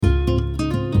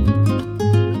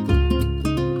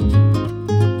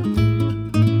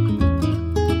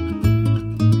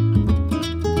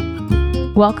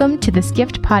Welcome to the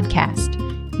Skift podcast,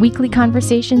 weekly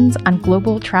conversations on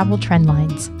global travel trend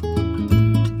lines.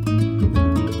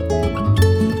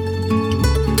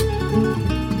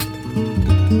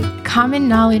 Common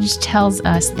knowledge tells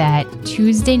us that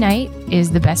Tuesday night is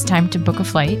the best time to book a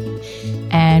flight,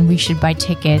 and we should buy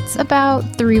tickets about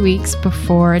 3 weeks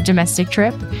before a domestic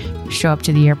trip, show up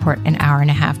to the airport an hour and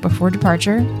a half before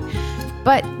departure.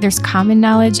 But there's common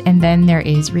knowledge, and then there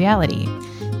is reality.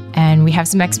 And we have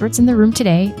some experts in the room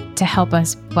today to help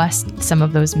us bust some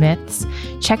of those myths,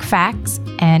 check facts,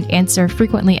 and answer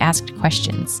frequently asked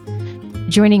questions.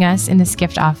 Joining us in the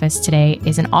Skift office today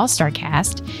is an all-star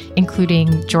cast,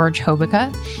 including George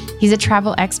Hobica. He's a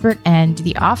travel expert and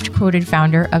the oft-quoted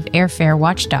founder of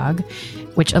Airfarewatchdog,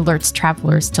 which alerts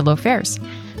travelers to low fares.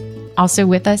 Also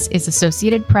with us is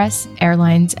Associated Press,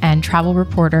 airlines, and travel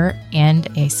reporter, and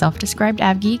a self-described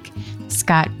av geek,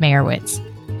 Scott Mayerowitz.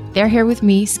 They're here with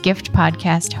me, Skift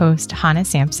podcast host Hannah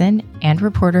Sampson and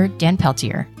reporter Dan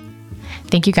Peltier.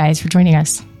 Thank you guys for joining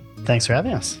us. Thanks for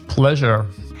having us. Pleasure.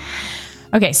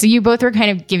 Okay, so you both were kind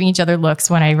of giving each other looks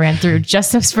when I ran through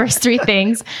just those first three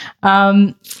things,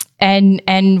 and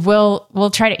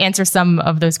we'll try to answer some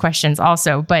of those questions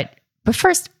also. But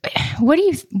first, what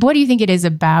do you think it is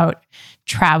about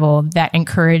travel that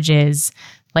encourages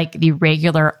like the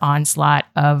regular onslaught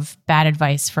of bad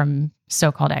advice from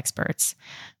so-called experts?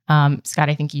 Scott,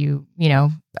 I think you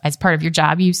as part of your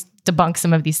job, you debunk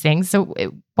some of these things. So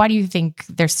why do you think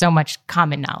there's so much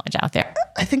common knowledge out there?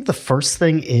 I think the first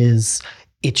thing is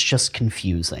it's just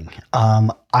confusing.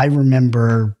 I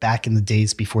remember back in the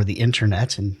days before the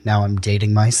internet, and now I'm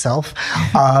dating myself,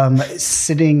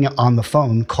 sitting on the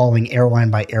phone, calling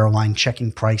airline by airline,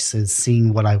 checking prices,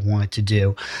 seeing what I wanted to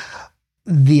do.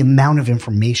 The amount of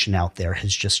information out there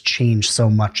has just changed so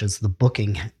much as the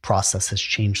booking process has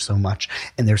changed so much,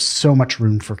 and there's so much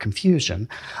room for confusion.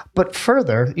 But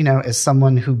further, as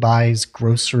someone who buys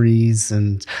groceries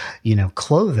and,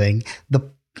 clothing,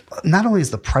 not only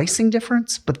is the pricing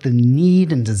different, but the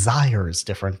need and desire is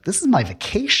different. This is my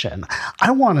vacation. I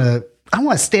want to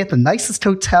stay at the nicest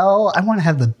hotel. I want to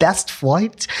have the best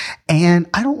flight, and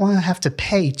I don't want to have to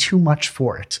pay too much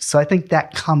for it. So I think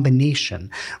that combination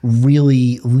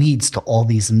really leads to all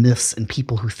these myths and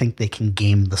people who think they can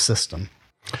game the system.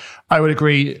 I would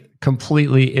agree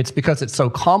completely. It's because it's so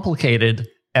complicated,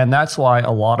 and that's why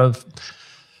a lot of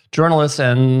journalists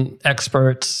and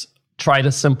experts try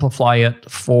to simplify it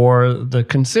for the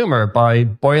consumer by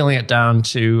boiling it down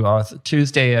to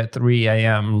Tuesday at 3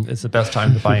 a.m. is the best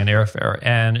time to buy an airfare.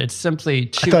 And it's simply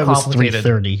too complicated.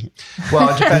 It was 3:30. Well,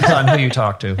 it depends on who you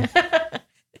talk to.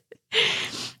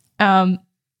 All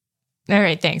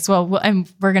right, thanks. Well,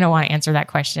 we're going to want to answer that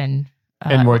question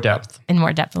in more depth. a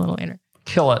little later.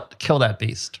 Kill it. Kill that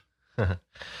beast.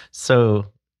 So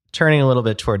turning a little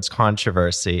bit towards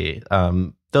controversy,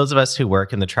 those of us who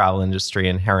work in the travel industry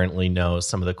inherently know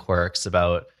some of the quirks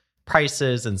about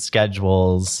prices and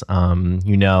schedules.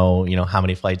 You know how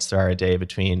many flights there are a day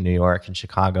between New York and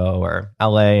Chicago or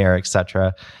LA or et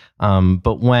cetera.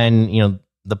 But when,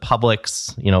 the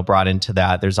public's, brought into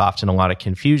that, there's often a lot of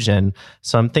confusion.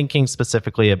 So I'm thinking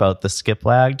specifically about the skip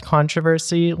lagged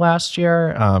controversy last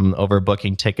year over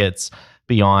booking tickets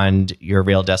beyond your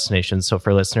real destination. So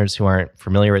for listeners who aren't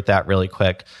familiar with that, really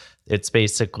quick, it's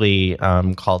basically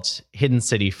called hidden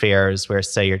city fares, where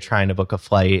say you're trying to book a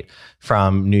flight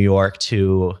from New York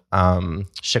to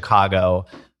Chicago,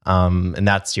 and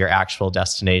that's your actual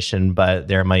destination, but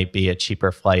there might be a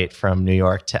cheaper flight from New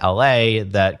York to LA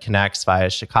that connects via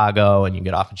Chicago, and you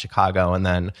get off in Chicago, and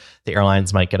then the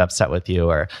airlines might get upset with you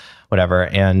or whatever.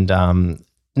 And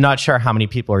not sure how many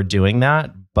people are doing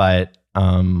that, but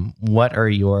what are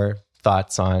your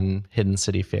thoughts on hidden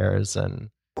city fares? And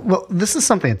well, this is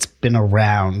something that's been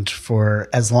around for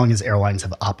as long as airlines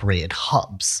have operated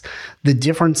hubs. The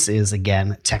difference is,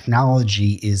 again,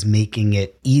 technology is making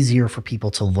it easier for people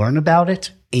to learn about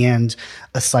it. And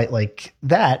a site like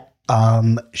that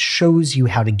shows you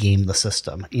how to game the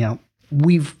system.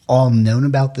 We've all known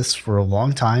about this for a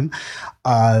long time.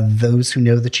 Those who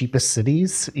know the cheapest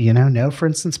cities, know, for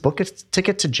instance, book a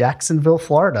ticket to Jacksonville,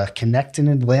 Florida, connect in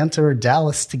Atlanta or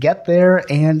Dallas to get there.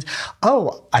 And,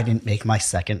 I didn't make my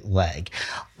second leg.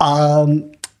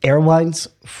 Airlines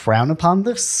frown upon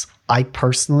this. I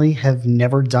personally have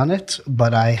never done it,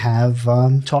 but I have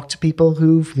talked to people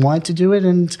who've wanted to do it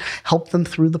and helped them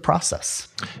through the process.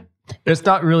 It's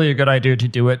not really a good idea to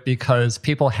do it because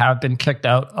people have been kicked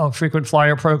out of frequent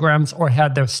flyer programs or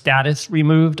had their status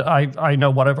removed. I know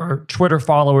one of our Twitter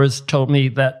followers told me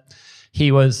that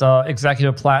he was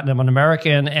executive platinum on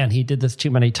American and he did this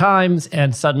too many times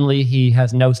and suddenly he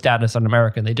has no status on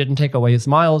American. They didn't take away his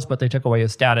miles, but they took away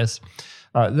his status.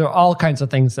 There are all kinds of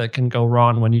things that can go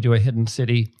wrong when you do a hidden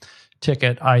city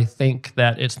ticket. I think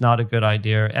that it's not a good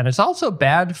idea. And it's also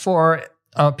bad for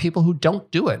people who don't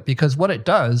do it, because what it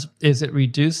does is it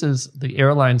reduces the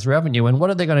airline's revenue. And what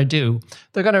are they going to do?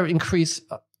 They're going to increase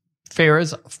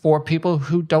fares for people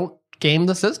who don't game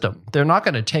the system. They're not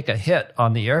going to take a hit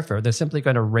on the airfare. They're simply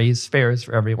going to raise fares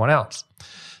for everyone else.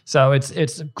 So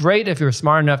it's great if you're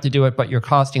smart enough to do it, but you're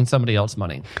costing somebody else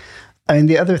money. And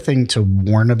the other thing to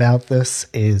warn about this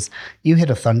is you hit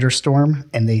a thunderstorm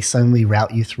and they suddenly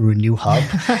route you through a new hub.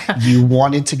 You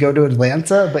wanted to go to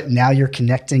Atlanta, but now you're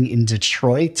connecting in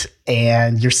Detroit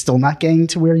and you're still not getting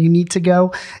to where you need to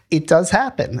go. It does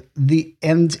happen.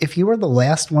 And if you are the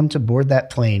last one to board that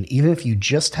plane, even if you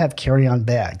just have carry-on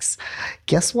bags,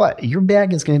 guess what? Your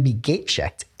bag is going to be gate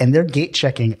checked, and they're gate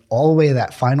checking all the way to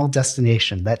that final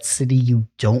destination, that city you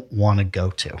don't want to go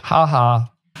to. Ha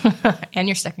ha. And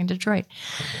you're stuck in Detroit.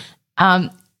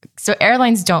 So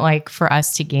airlines don't like for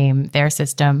us to game their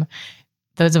system.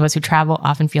 Those of us who travel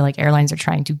often feel like airlines are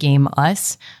trying to game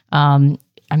us. I'm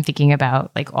thinking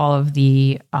about like all of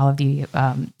the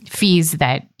fees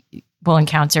that we'll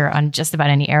encounter on just about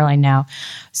any airline now.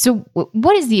 So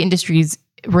what is the industry's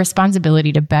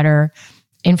responsibility to better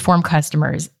inform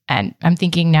customers? And I'm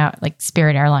thinking now like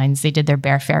Spirit Airlines, they did their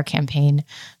Bear Fare campaign,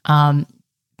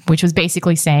 which was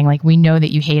basically saying, like, we know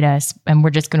that you hate us and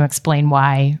we're just going to explain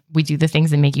why we do the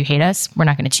things that make you hate us. We're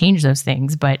not going to change those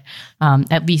things, but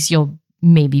at least you'll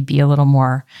maybe be a little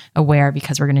more aware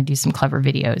because we're going to do some clever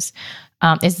videos.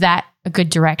 Is that a good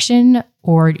direction,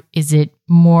 or is it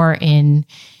more in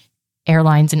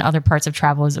airlines and other parts of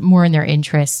travel? Is it more in their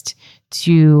interest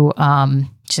to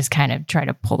just kind of try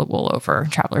to pull the wool over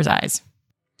travelers' eyes?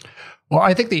 Well,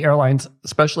 I think the airlines,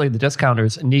 especially the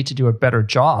discounters, need to do a better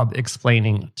job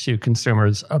explaining to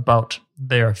consumers about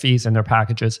their fees and their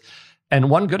packages. And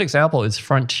one good example is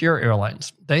Frontier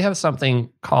Airlines. They have something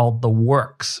called the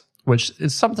Works, which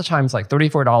is sometimes like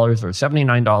 $34 or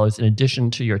 $79 in addition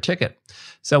to your ticket.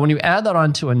 So when you add that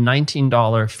onto a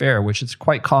 $19 fare, which is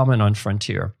quite common on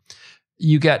Frontier,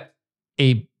 you get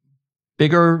a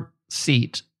bigger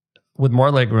seat with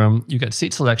more legroom, you get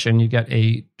seat selection, you get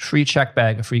a free check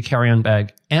bag, a free carry-on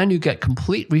bag, and you get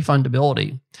complete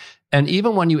refundability. And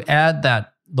even when you add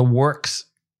the Works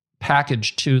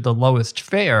package to the lowest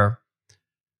fare,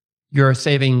 you're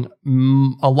saving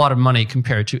a lot of money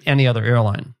compared to any other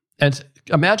airline. And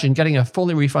imagine getting a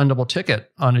fully refundable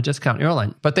ticket on a discount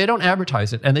airline, but they don't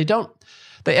advertise it. And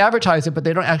they advertise it, but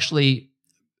they don't actually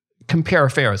compare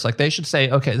fares. Like they should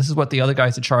say, okay, this is what the other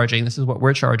guys are charging, this is what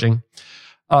we're charging.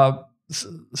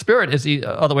 Spirit is the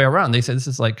other way around. They say this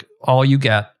is like all you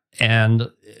get, and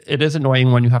it is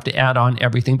annoying when you have to add on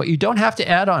everything, but you don't have to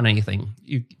add on anything.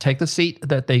 You take the seat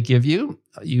that they give you,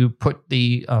 you put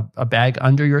a bag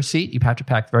under your seat. You have to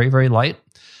pack very, very light.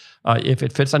 If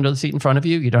it fits under the seat in front of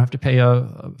you, you don't have to pay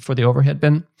for the overhead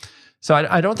bin. So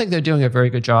I don't think they're doing a very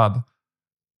good job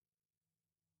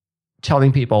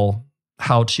telling people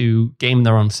how to game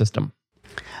their own system.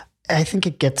 I think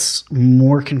it gets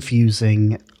more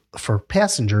confusing for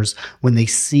passengers when they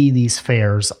see these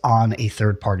fares on a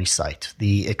third-party site,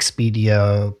 the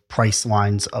Expedia,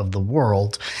 Pricelines of the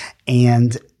world,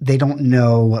 and they don't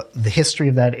know the history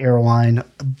of that airline.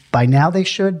 By now they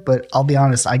should, but I'll be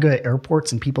honest, I go to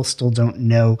airports and people still don't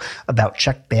know about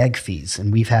checked bag fees,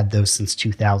 and we've had those since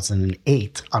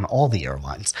 2008 on all the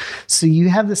airlines. So you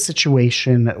have this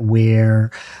situation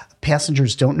where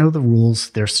passengers don't know the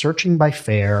rules, they're searching by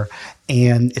fare,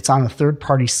 and it's on a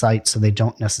third-party site, so they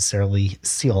don't necessarily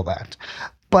see all that.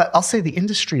 But I'll say the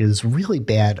industry is really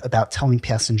bad about telling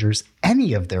passengers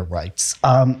any of their rights.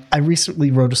 I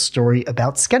recently wrote a story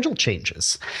about schedule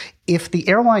changes. If the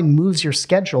airline moves your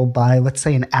schedule by, let's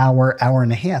say, an hour, hour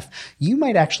and a half, you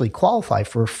might actually qualify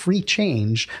for a free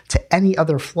change to any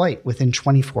other flight within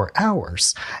 24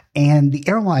 hours. And the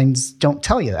airlines don't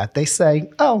tell you that. They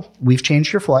say, oh, we've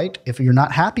changed your flight. If you're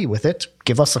not happy with it,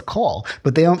 give us a call.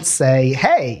 But they don't say,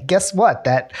 hey, guess what?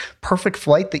 That perfect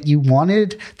flight that you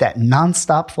wanted, that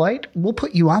nonstop flight, we'll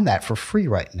put you on that for free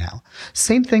right now.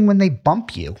 Same thing when they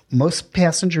bump you. Most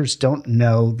passengers don't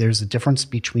know there's a difference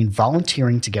between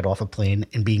volunteering to get off a plane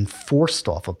and being forced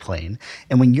off a plane.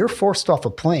 And when you're forced off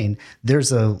a plane,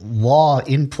 there's a law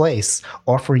in place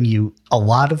offering you a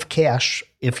lot of cash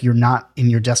if you're not in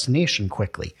your destination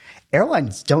quickly.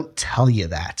 Airlines don't tell you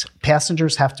that.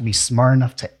 Passengers have to be smart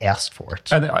enough to ask for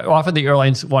it. And often the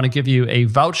airlines want to give you a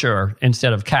voucher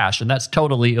instead of cash, and that's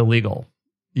totally illegal.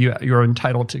 You're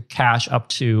entitled to cash up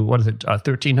to, what is it,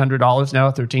 $1,300 now,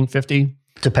 $1,350?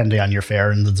 Depending on your fare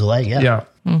and the delay, yeah.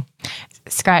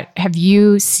 Scott, have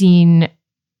you seen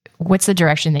What's the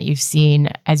direction that you've seen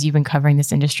as you've been covering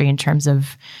this industry in terms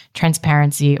of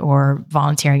transparency or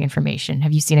volunteering information?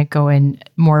 Have you seen it go in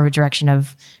more of a direction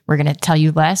of we're going to tell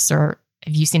you less, or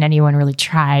have you seen anyone really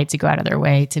try to go out of their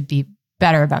way to be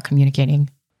better about communicating?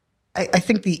 I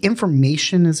think the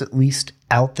information is at least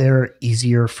out there,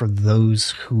 easier for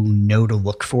those who know to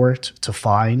look for it, to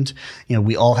find. You know,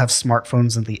 we all have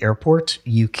smartphones at the airport.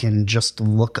 You can just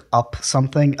look up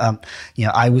something.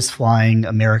 I was flying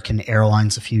American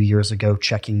Airlines a few years ago,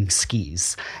 checking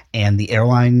skis, and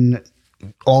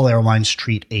all airlines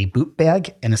treat a boot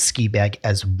bag and a ski bag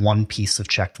as one piece of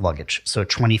checked luggage, so a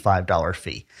 $25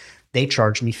 fee. They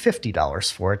charged me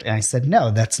 $50 for it. And I said,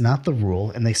 no, that's not the rule.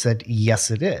 And they said,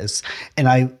 yes, it is. And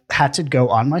I had to go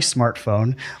on my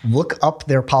smartphone, look up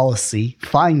their policy,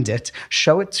 find it,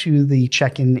 show it to the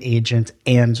check-in agent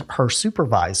and her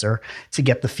supervisor to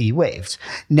get the fee waived.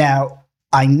 Now,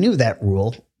 I knew that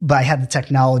rule, but I had the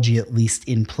technology at least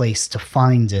in place to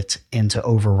find it and to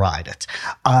override it.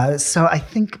 So I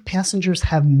think passengers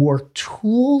have more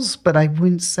tools, but I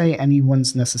wouldn't say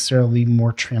anyone's necessarily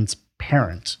more transparent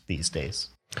these days.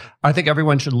 I think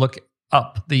everyone should look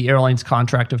up the airline's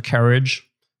contract of carriage.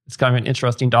 It's kind of an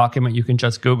interesting document. You can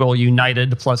just Google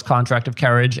United plus contract of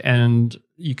carriage, and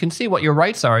you can see what your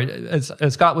rights are. As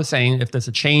Scott was saying, if there's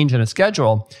a change in a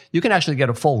schedule, you can actually get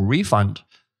a full refund.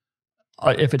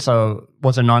 If it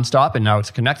was a nonstop and now it's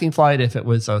a connecting flight, if it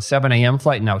was a 7 a.m.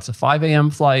 flight and now it's a 5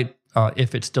 a.m. flight,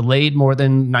 if it's delayed more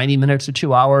than 90 minutes or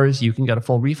 2 hours, you can get a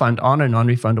full refund on a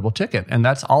non-refundable ticket. And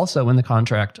that's also in the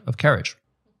contract of carriage.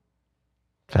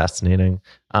 Fascinating.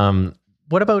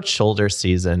 What about shoulder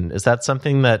season? Is that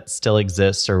something that still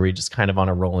exists, or are we just kind of on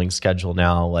a rolling schedule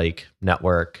now, like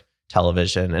network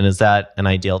television? And is that an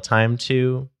ideal time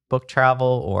to book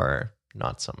travel or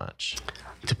not so much?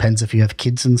 Depends if you have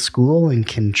kids in school and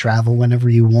can travel whenever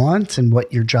you want and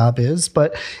what your job is.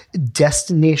 But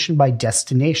destination by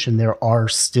destination, there are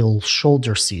still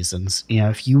shoulder seasons. You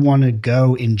know, if you want to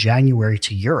go in January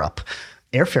to Europe,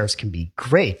 airfares can be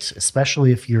great,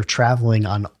 especially if you're traveling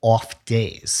on off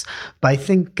days. But I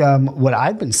think what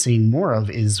I've been seeing more of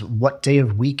is what day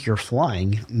of week you're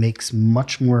flying makes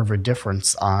much more of a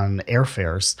difference on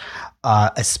airfares,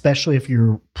 especially if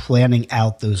you're planning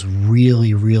out those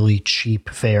really, really cheap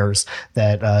fares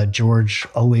that George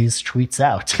always tweets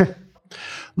out.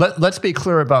 Let's be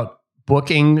clear about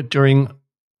booking during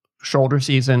shoulder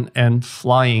season and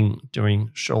flying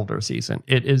during shoulder season.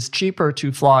 It is cheaper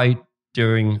to fly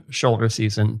during shoulder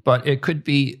season, but it could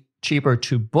be cheaper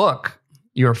to book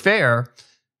your fare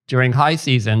during high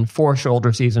season for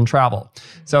shoulder season travel.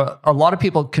 So a lot of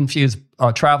people confuse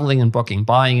traveling and booking,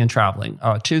 buying and traveling.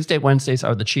 Tuesday, Wednesdays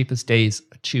are the cheapest days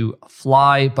to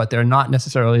fly, but they're not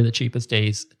necessarily the cheapest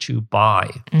days to buy.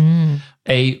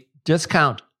 A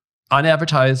discount,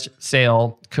 unadvertised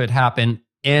sale could happen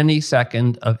any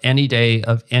second of any day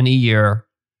of any year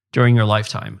during your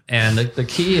lifetime. And the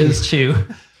key is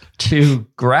to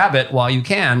grab it while you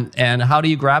can. And how do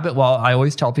you grab it? Well, I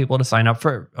always tell people to sign up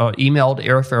for emailed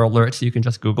airfare alerts. You can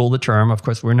just Google the term. Of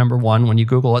course, we're number one when you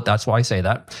Google it. That's why I say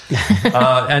that.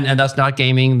 And that's not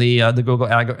gaming the Google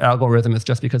algorithm. It's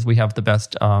just because we have the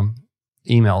best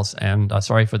emails. And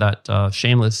sorry for that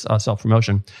shameless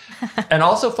self-promotion. And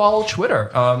also follow Twitter.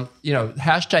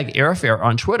 Hashtag airfare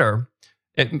on Twitter.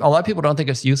 A lot of people don't think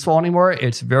it's useful anymore.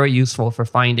 It's very useful for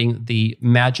finding the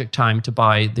magic time to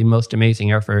buy the most amazing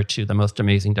airfare to the most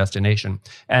amazing destination.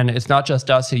 And it's not just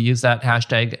us who use that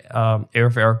hashtag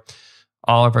airfare.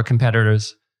 All of our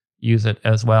competitors use it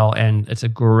as well. And it's a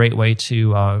great way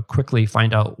to quickly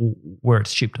find out where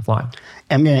it's cheap to fly.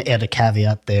 I'm going to add a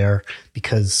caveat there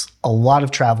because a lot of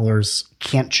travelers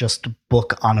can't just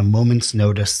book on a moment's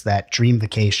notice that dream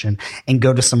vacation and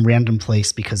go to some random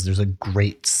place because there's a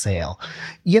great sale.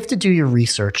 You have to do your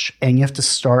research and you have to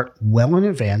start well in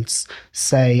advance.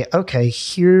 Say, okay,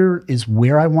 here is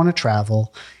where I want to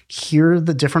travel. Here are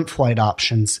the different flight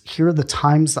options. Here are the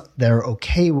times that are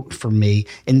okay for me.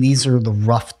 And these are the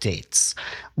rough dates.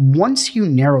 Once you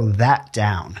narrow that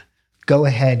down, go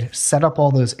ahead, set up all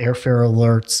those airfare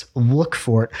alerts, look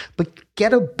for it, but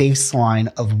get a baseline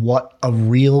of what a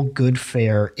real good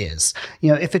fare is.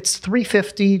 You know, if it's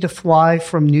 $350 to fly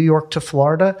from New York to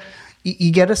Florida,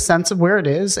 you get a sense of where it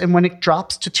is. And when it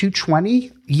drops to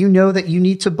 $220, you know that you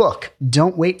need to book.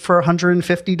 Don't wait for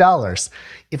 $150.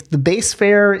 If the base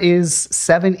fare is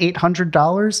 $700,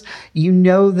 $800, you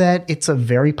know that it's a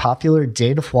very popular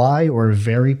day to fly or a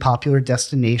very popular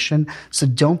destination. So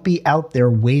don't be out there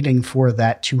waiting for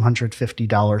that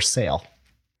 $250 sale.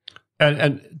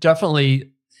 And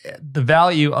definitely the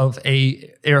value of a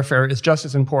airfare is just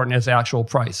as important as the actual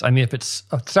price. I mean, if it's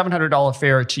a $700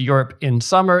 fare to Europe in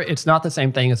summer, it's not the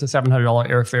same thing as a $700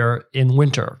 airfare in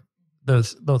winter.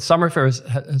 Those summer fares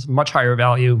has much higher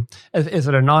value. Is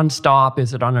it a nonstop?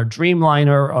 Is it on a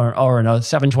Dreamliner or in a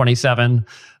 727?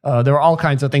 There are all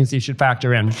kinds of things you should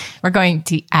factor in. We're going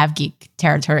to AvGeek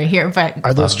territory here, but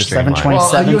are those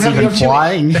 727s even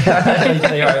flying?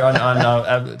 They are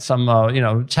on some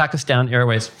Pakistan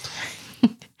Airways.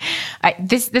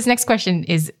 This next question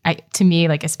is, to me,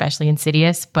 like especially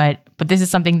insidious, but this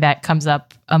is something that comes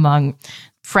up among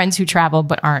friends who travel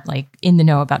but aren't like in the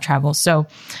know about travel. So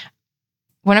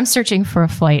when I'm searching for a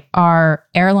flight, are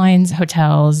airlines,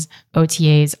 hotels,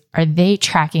 OTAs, are they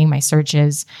tracking my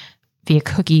searches via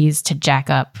cookies to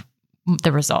jack up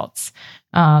the results?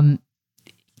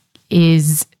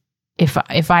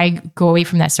 If I go away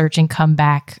from that search and come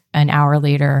back an hour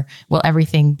later, will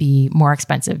everything be more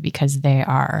expensive because they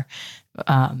are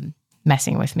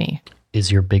messing with me?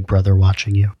 Is your big brother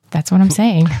watching you? That's what I'm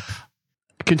saying.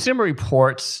 Consumer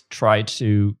Reports tried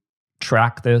to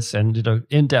track this and did an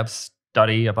in-depth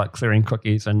study about clearing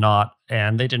cookies and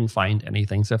they didn't find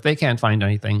anything. So if they can't find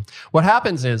anything, what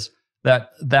happens is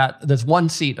that there's one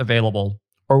seat available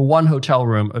or one hotel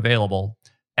room available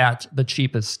at the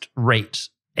cheapest rate,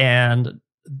 and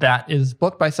that is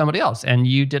booked by somebody else, and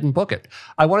you didn't book it.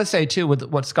 I want to say too, with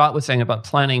what Scott was saying about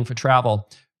planning for travel,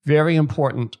 very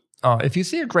important. If you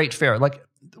see a great fare, like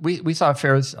we saw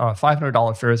fares,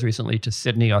 $500 fares recently to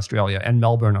Sydney, Australia, and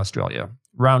Melbourne, Australia,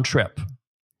 round trip.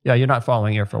 Yeah, you're not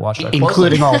following Airfarewatchdog.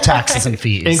 Including all taxes and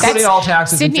fees. Including all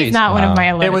taxes and fees. Sydney's not one of my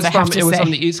alerts, It was from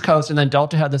the East Coast, and then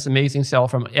Delta had this amazing sale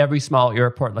from every small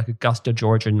airport like Augusta,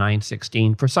 Georgia,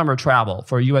 916 for summer travel,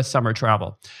 for U.S. summer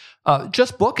travel.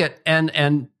 Just book it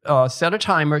and set a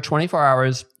timer, 24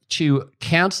 hours, to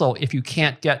cancel if you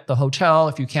can't get the hotel,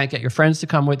 if you can't get your friends to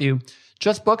come with you.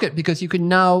 Just book it, because you can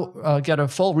now get a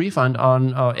full refund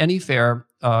on any fare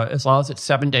as long as it's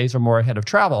 7 days or more ahead of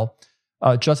travel.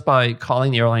 Just by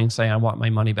calling the airline and saying, I want my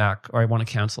money back or I want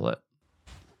to cancel it.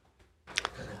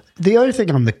 The other thing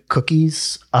on the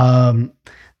cookies,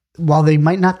 while they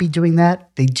might not be doing that,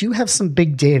 they do have some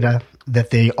big data that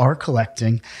they are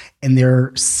collecting, and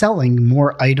they're selling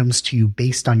more items to you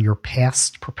based on your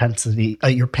past propensity,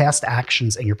 your past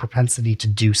actions and your propensity to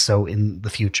do so in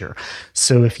the future.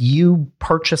 So if you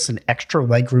purchase an extra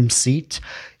legroom seat,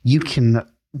 you can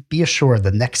be assured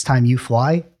the next time you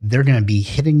fly, they're going to be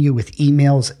hitting you with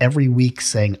emails every week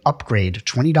saying, upgrade,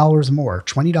 $20 more,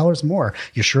 $20 more.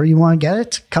 You sure you want to get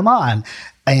it? Come on.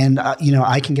 And,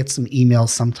 I can get some emails,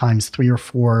 sometimes 3 or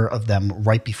 4 of them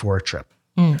right before a trip.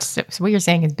 So what you're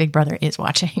saying is Big Brother is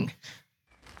watching.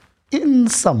 In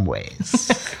some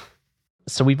ways.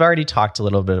 So we've already talked a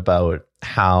little bit about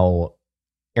how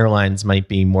airlines might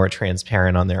be more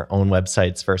transparent on their own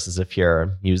websites versus if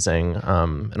you're using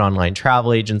an online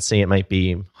travel agency. It might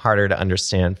be harder to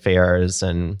understand fares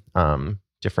and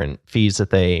different fees that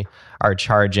they are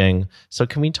charging. So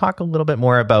can we talk a little bit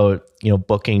more about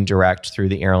booking direct through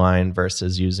the airline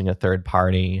versus using a third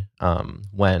party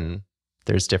when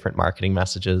there's different marketing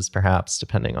messages, perhaps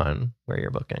depending on where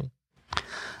you're booking?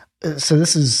 So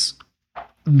this is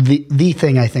the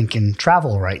thing I think in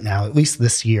travel right now, at least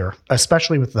this year,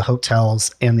 especially with the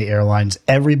hotels and the airlines,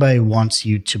 everybody wants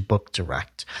you to book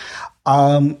direct.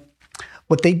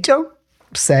 What they don't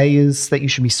say is that you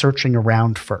should be searching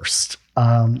around first.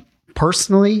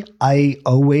 Personally, I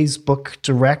always book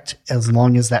direct as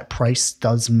long as that price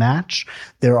does match.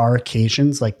 There are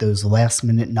occasions like those last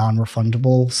minute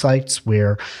non-refundable sites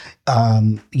where,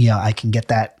 I can get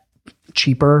that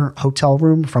cheaper hotel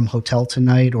room from Hotel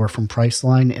Tonight or from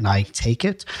Priceline, and I take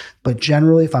it. But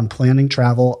generally, if I'm planning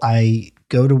travel, I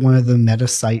go to one of the meta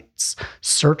sites,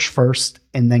 search first,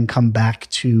 and then come back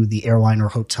to the airline or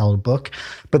hotel to book.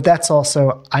 But that's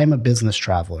also, I'm a business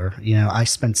traveler. I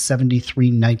spent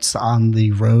 73 nights on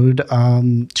the road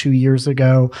 2 years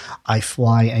ago. I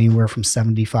fly anywhere from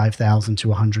 75,000 to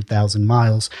 100,000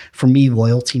 miles. For me,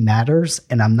 loyalty matters,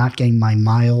 and I'm not getting my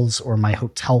miles or my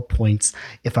hotel points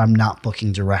if I'm not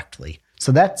booking directly.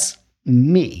 So that's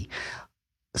me.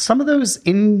 Some of those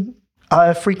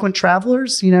frequent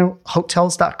travelers,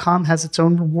 hotels.com has its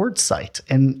own reward site,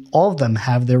 and all of them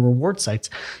have their reward sites.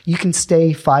 You can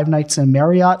stay 5 nights in a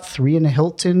Marriott, 3 in a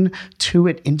Hilton, 2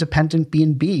 at independent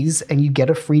B&Bs, and you get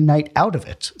a free night out of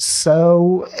it.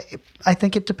 So I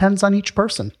think it depends on each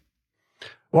person.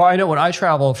 Well, I know when I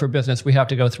travel for business, we have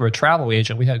to go through a travel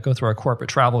agent. We have to go through a corporate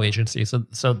travel agency.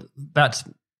 So that's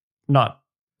not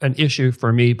an issue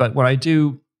for me. But when I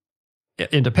do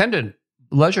independent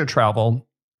leisure travel,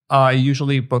 I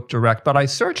usually book direct, but I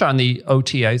search on the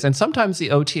OTAs, and sometimes the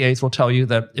OTAs will tell you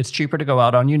that it's cheaper to go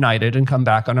out on United and come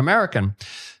back on American.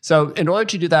 So in order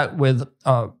to do that with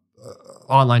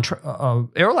online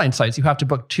airline sites, you have to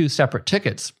book 2 separate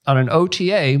tickets. On an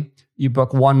OTA, you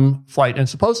book one flight, and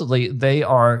supposedly they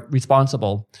are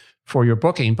responsible for your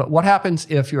booking. But what happens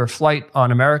if your flight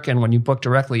on American, when you book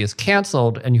directly, is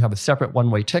canceled and you have a separate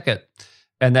one-way ticket,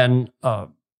 and then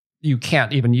you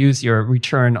can't even use your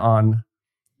return on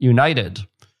United?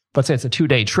 Let's say it's a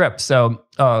 2-day trip. So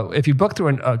if you book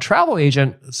through a travel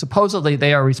agent, supposedly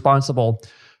they are responsible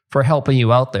for helping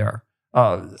you out there.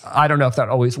 I don't know if that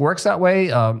always works that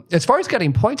way. As far as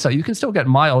getting points, though, you can still get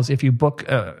miles if you book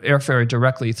airfare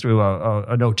directly through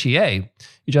an OTA.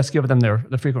 You just give them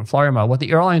the frequent flyer mile. What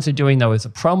the airlines are doing, though, is a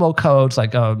promo codes.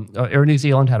 Like Air New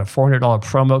Zealand had a $400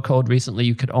 promo code recently.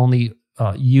 You could only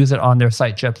use it on their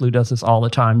site. JetBlue does this all the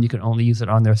time. You can only use it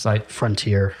on their site.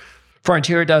 Frontier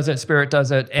does it, Spirit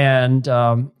does it, and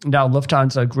now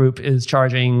Lufthansa Group is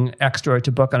charging extra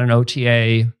to book on an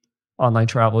OTA online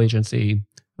travel agency,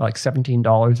 like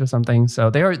 $17 or something. So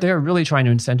they are really trying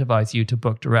to incentivize you to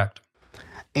book direct.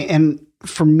 And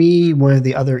for me, one of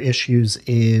the other issues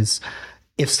is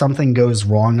if something goes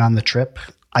wrong on the trip,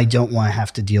 I don't want to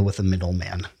have to deal with a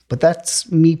middleman. But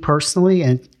that's me personally,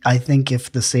 and I think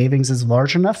if the savings is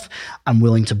large enough, I'm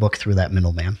willing to book through that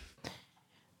middleman.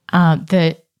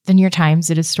 The New York Times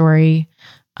did a story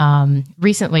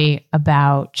recently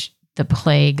about the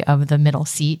plague of the middle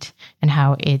seat and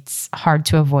how it's hard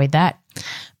to avoid that.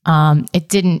 It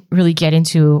didn't really get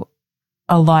into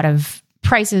a lot of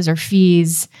prices or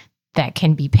fees that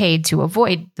can be paid to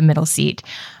avoid the middle seat.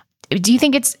 Do you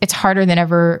think it's harder than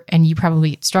ever, and you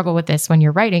probably struggle with this when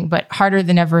you're writing, but harder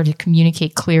than ever to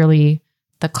communicate clearly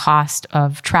the cost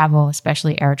of travel,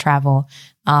 especially air travel,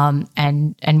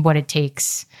 and what it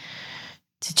takes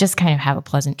to just kind of have a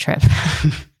pleasant trip?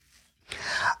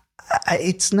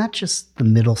 It's not just the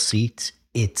middle seat.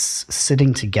 It's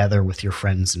sitting together with your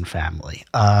friends and family.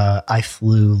 I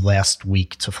flew last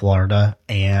week to Florida,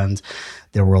 and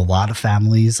there were a lot of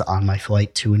families on my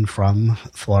flight to and from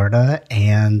Florida,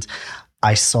 and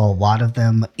I saw a lot of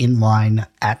them in line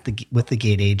with the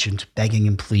gate agent begging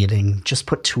and pleading, just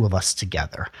put 2 of us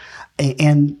together.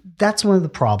 And that's one of the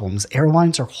problems.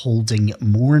 Airlines are holding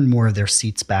more and more of their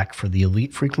seats back for the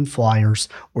elite frequent flyers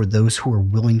or those who are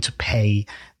willing to pay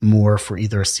more for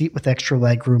either a seat with extra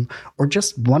legroom or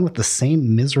just one with the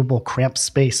same miserable cramped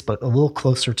space but a little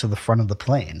closer to the front of the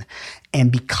plane.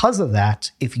 And because of that,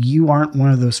 if you aren't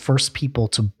one of those first people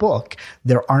to book,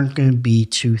 there aren't going to be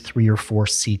 2, 3, or 4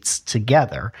 seats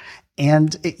together.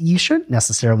 And you shouldn't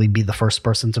necessarily be the first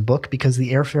person to book because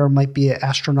the airfare might be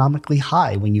astronomically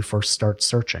high when you first start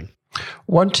searching.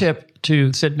 One tip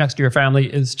to sit next to your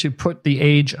family is to put the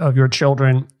age of your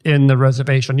children in the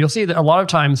reservation. You'll see that a lot of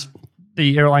times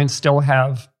the airlines still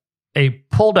have a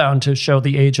pull down to show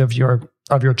the age of your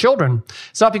children.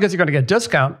 It's not because you're going to get a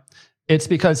discount. It's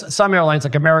because some airlines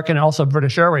like American and also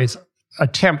British Airways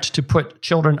attempt to put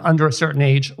children under a certain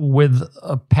age with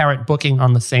a parent booking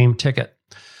on the same ticket.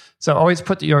 So always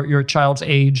put your child's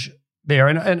age there.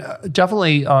 And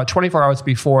definitely 24 hours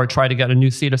before, try to get a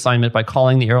new seat assignment by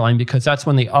calling the airline, because that's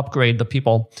when they upgrade the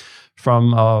people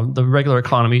from the regular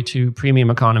economy to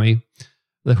premium economy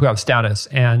who have status,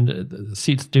 and the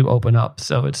seats do open up.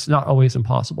 So it's not always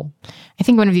impossible. I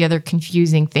think one of the other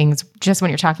confusing things, just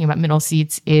when you're talking about middle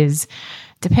seats, is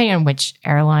depending on which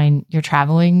airline you're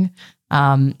traveling,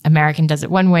 American does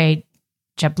it one way,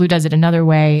 JetBlue does it another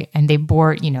way, and they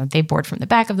board from the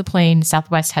back of the plane.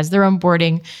 Southwest has their own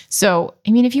boarding. So,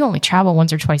 I mean, if you only travel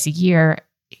once or twice a year,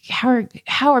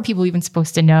 how are people even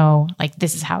supposed to know, like,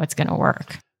 this is how it's going to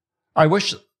work? I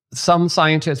wish some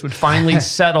scientists would finally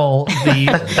settle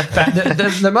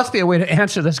there must be a way to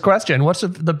answer this question. What's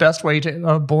the best way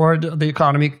to board the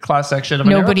economy class section of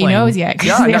an airplane? Nobody knows yet,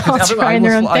 because they all trying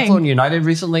their own thing. I've flown United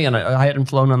recently, and I hadn't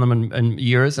flown on them in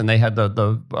years, and they had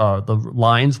the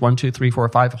lines 1, 2, 3, 4,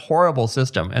 5, horrible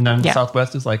system. And then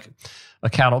Southwest is like a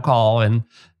cattle call, and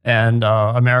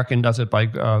American does it by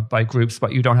groups,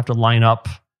 but you don't have to line up.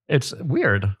 It's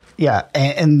weird. Yeah,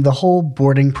 and the whole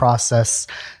boarding process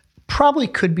probably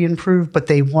could be improved, but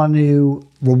they want to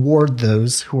reward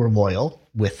those who are loyal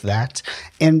with that.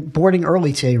 And boarding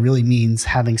early today really means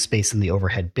having space in the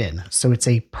overhead bin. So it's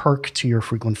a perk to your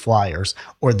frequent flyers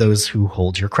or those who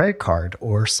hold your credit card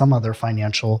or some other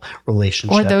financial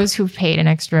relationship. Or those who've paid an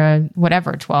extra,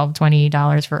 whatever, $12,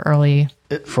 $20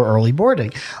 for early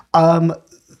boarding.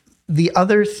 The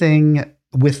other thing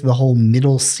with the whole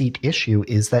middle seat issue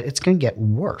is that it's going to get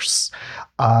worse.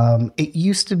 It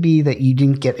used to be that you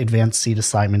didn't get advanced seat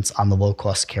assignments on the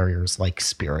low-cost carriers like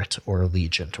Spirit or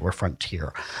Allegiant or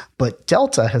Frontier. But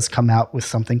Delta has come out with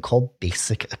something called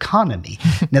Basic Economy.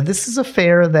 Now, this is a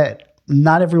fare that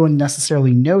not everyone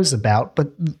necessarily knows about,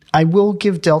 but I will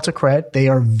give Delta credit. They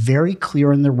are very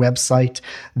clear on their website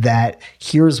that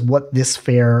here's what this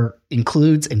fare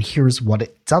includes and here's what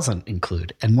it doesn't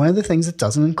include. And one of the things it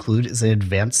doesn't include is an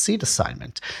advanced seat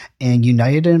assignment. And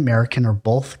United and American are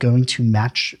both going to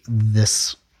match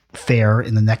this fare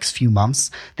in the next few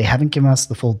months. They haven't given us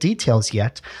the full details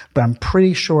yet, but I'm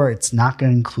pretty sure it's not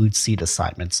going to include seat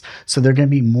assignments. So there are going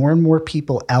to be more and more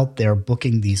people out there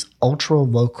booking these ultra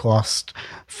low cost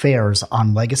fares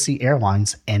on legacy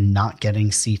airlines and not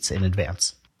getting seats in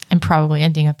advance. And probably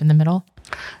ending up in the middle.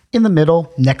 In the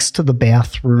middle, next to the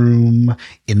bathroom,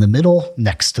 in the middle,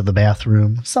 next to the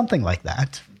bathroom, something like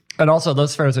that. And also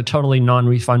those fares are totally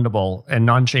non-refundable and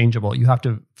non-changeable. You have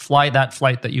to fly that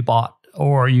flight that you bought,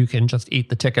 or you can just eat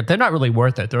the ticket. They're not really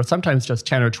worth it. They're sometimes just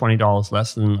 $10 or $20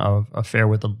 less than a fare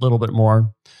with a little bit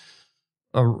more,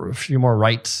 a few more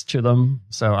rights to them.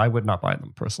 So I would not buy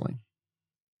them personally.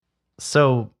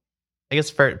 So I guess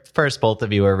first, both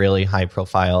of you are really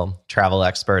high-profile travel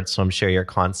experts, so I'm sure you're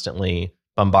constantly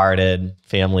bombarded,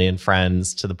 family and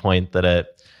friends, to the point that it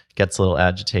gets a little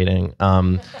agitating.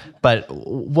 But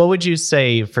what would you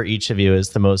say for each of you is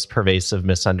the most pervasive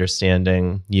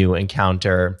misunderstanding you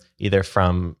encounter, either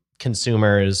from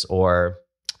consumers or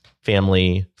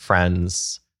family,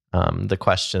 friends, the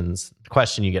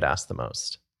question you get asked the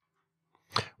most?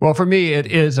 Well, for me, it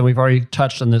is, and we've already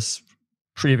touched on this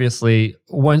previously,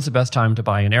 when's the best time to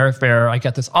buy an airfare? I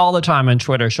get this all the time on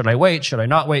Twitter. Should I wait? Should I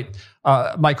not wait?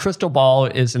 My crystal ball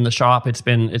is in the shop. It's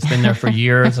been there for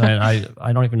years, and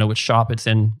I don't even know which shop it's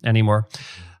in anymore.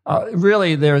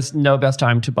 Really, there's no best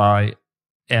time to buy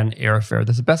an airfare.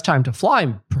 There's a best time to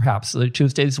fly, perhaps. The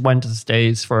Tuesdays,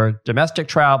 Wednesdays for domestic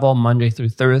travel, Monday through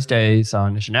Thursdays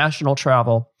on international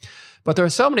travel. But there are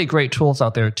so many great tools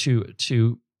out there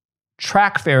to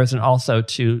track fares and also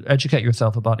to educate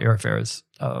yourself about airfares.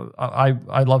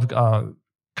 I love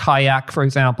Kayak, for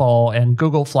example, and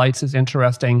Google Flights is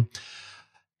interesting.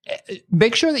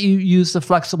 Make sure that you use the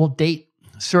flexible date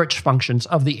search functions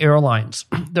of the airlines.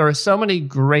 There are so many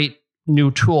great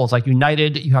new tools. Like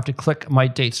United, you have to click My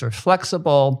Dates Are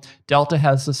Flexible. Delta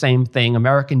has the same thing.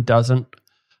 American doesn't.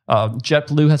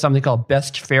 JetBlue has something called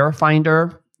Best Fare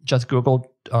Finder. Just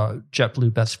Google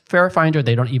JetBlue Best Fare Finder.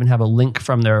 They don't even have a link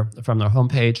from their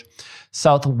homepage.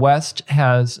 Southwest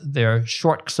has their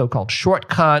so-called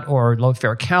shortcut or low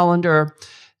fare calendar,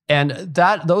 and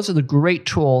those are the great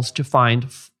tools to find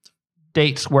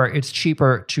dates where it's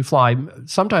cheaper to fly,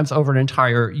 sometimes over an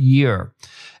entire year.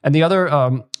 And the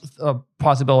other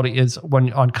possibility is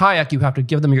when on Kayak, you have to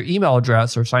give them your email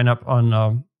address or sign up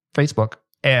on Facebook,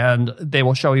 and they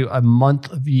will show you a month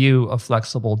view of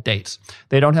flexible dates.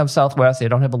 They don't have Southwest, they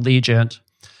don't have Allegiant,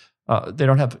 they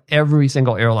don't have every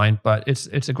single airline, but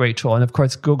it's a great tool. And of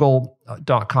course,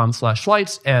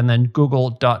 google.com/flights and then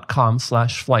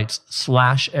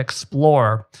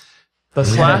google.com/flights/explore. The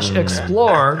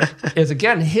 /explore is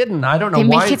again hidden. I don't know why. They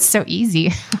make it so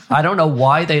easy. I don't know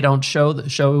why they don't show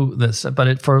this,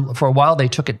 but for a while they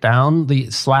took it down, the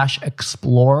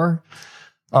 /explore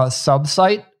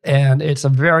subsite. And it's a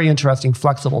very interesting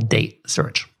flexible date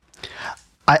search.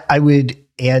 I would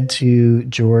add to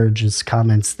George's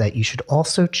comments that you should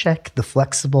also check the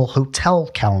flexible hotel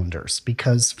calendars,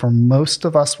 because for most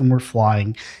of us when we're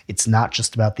flying, it's not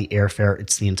just about the airfare,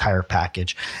 it's the entire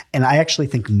package. And I actually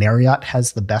think Marriott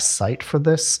has the best site for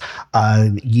this.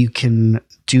 You can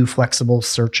do flexible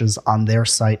searches on their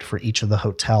site for each of the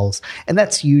hotels. And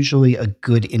that's usually a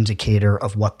good indicator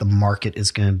of what the market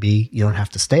is going to be. You don't have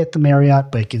to stay at the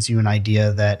Marriott, but it gives you an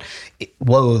idea that,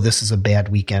 whoa, this is a bad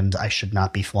weekend. I should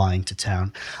not be flying to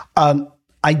town.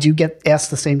 I do get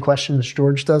asked the same question as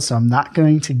George does, so I'm not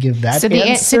going to give that answer.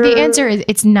 So the answer is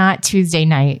it's not Tuesday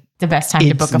night the best time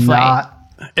to book a flight.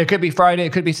 It could be Friday,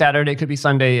 it could be Saturday, it could be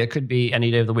Sunday, it could be any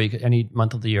day of the week, any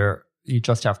month of the year. You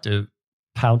just have to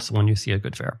pounce when you see a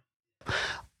good fare.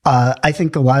 I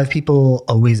think a lot of people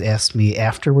always ask me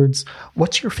afterwards,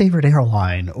 what's your favorite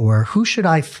airline or who should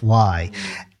I fly?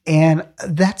 And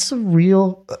that's a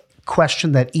real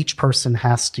question that each person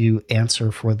has to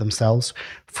answer for themselves.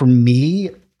 For me,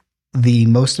 the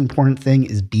most important thing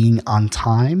is being on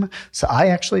time. So I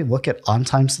actually look at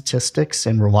on-time statistics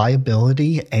and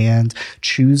reliability and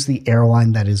choose the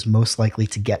airline that is most likely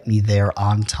to get me there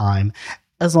on time,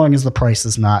 as long as the price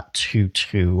is not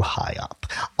too high up.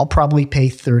 I'll probably pay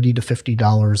 $30 to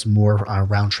 $50 more on a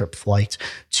round-trip flight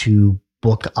to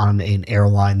book on an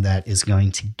airline that is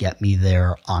going to get me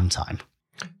there on time.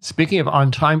 Speaking of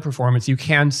on-time performance, you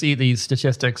can see these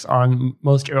statistics on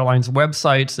most airlines'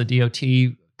 websites. The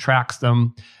DOT tracks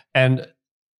them. And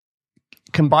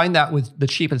combine that with the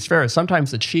cheapest fares.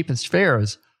 Sometimes the cheapest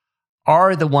fares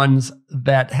are the ones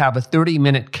that have a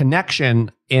 30-minute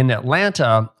connection in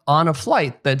Atlanta on a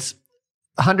flight that's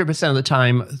 100% of the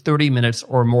time 30 minutes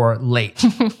or more late.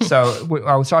 So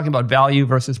I was talking about value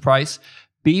versus price.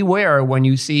 Beware when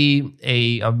you see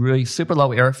a really super low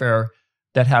airfare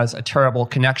that has a terrible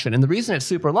connection. And the reason it's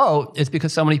super low is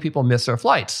because so many people miss their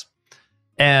flights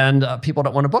and people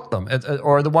don't want to book them.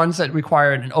 Or the ones that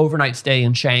require an overnight stay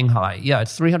in Shanghai. Yeah,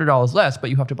 it's $300 less, but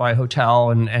you have to buy a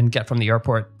hotel and get from the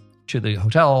airport to the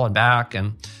hotel and back.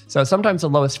 And so sometimes the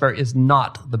lowest fare is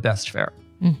not the best fare.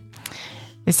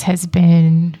 This has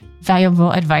been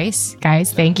valuable advice,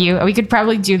 guys. Thank you. We could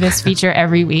probably do this feature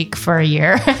every week for a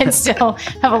year and still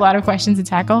have a lot of questions to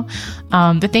tackle.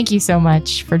 But thank you so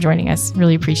much for joining us.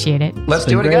 Really appreciate it. Let's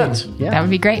do it again. Yeah. That would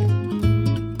be great.